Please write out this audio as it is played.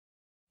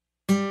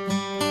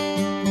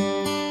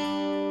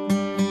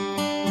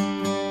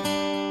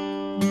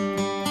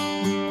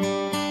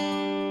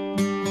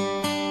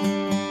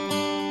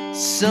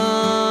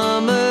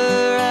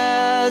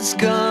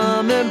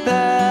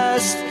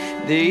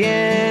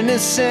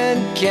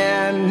innocent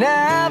can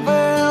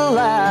never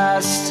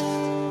last.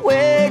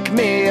 Wake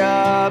me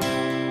up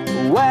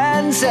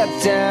when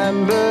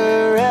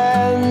September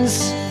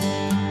ends.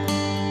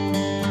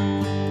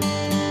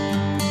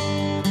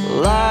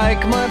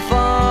 Like my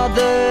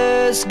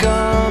father's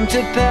come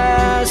to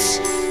pass,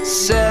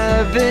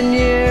 7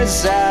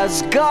 years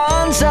has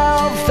gone so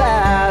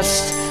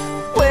fast.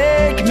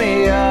 Wake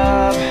me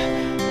up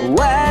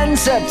when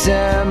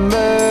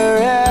September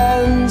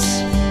ends.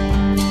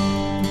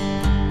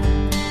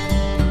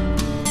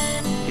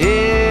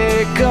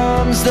 Here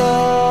comes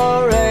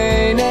the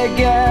rain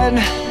again,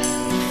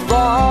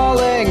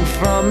 falling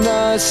from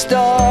the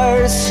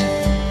stars,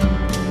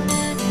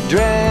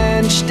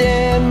 drenched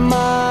in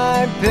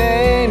my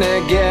pain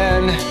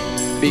again,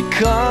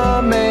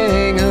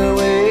 becoming who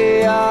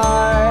we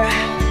are.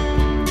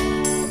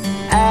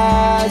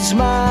 As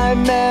my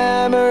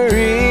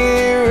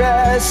memory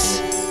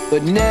rests,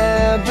 but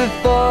never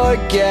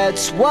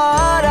forgets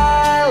what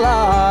I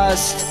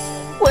lost.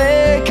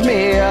 Wake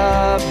me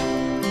up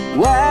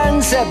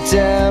when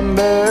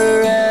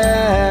September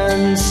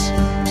ends.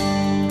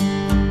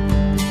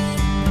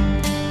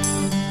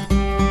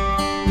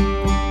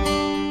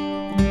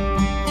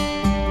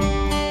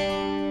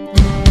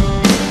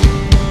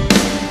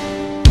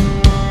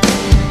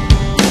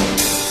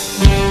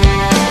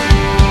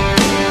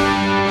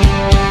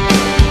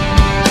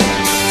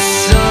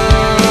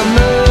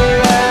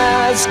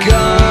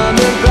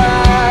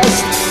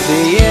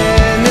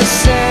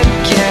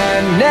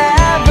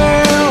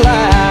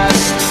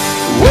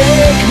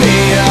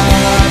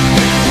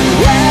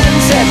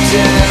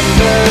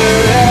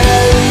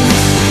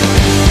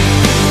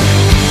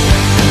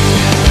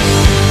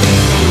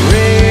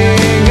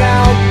 Ring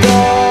out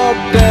the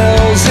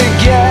bells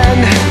again,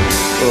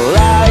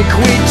 like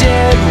we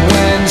did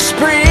when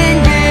spring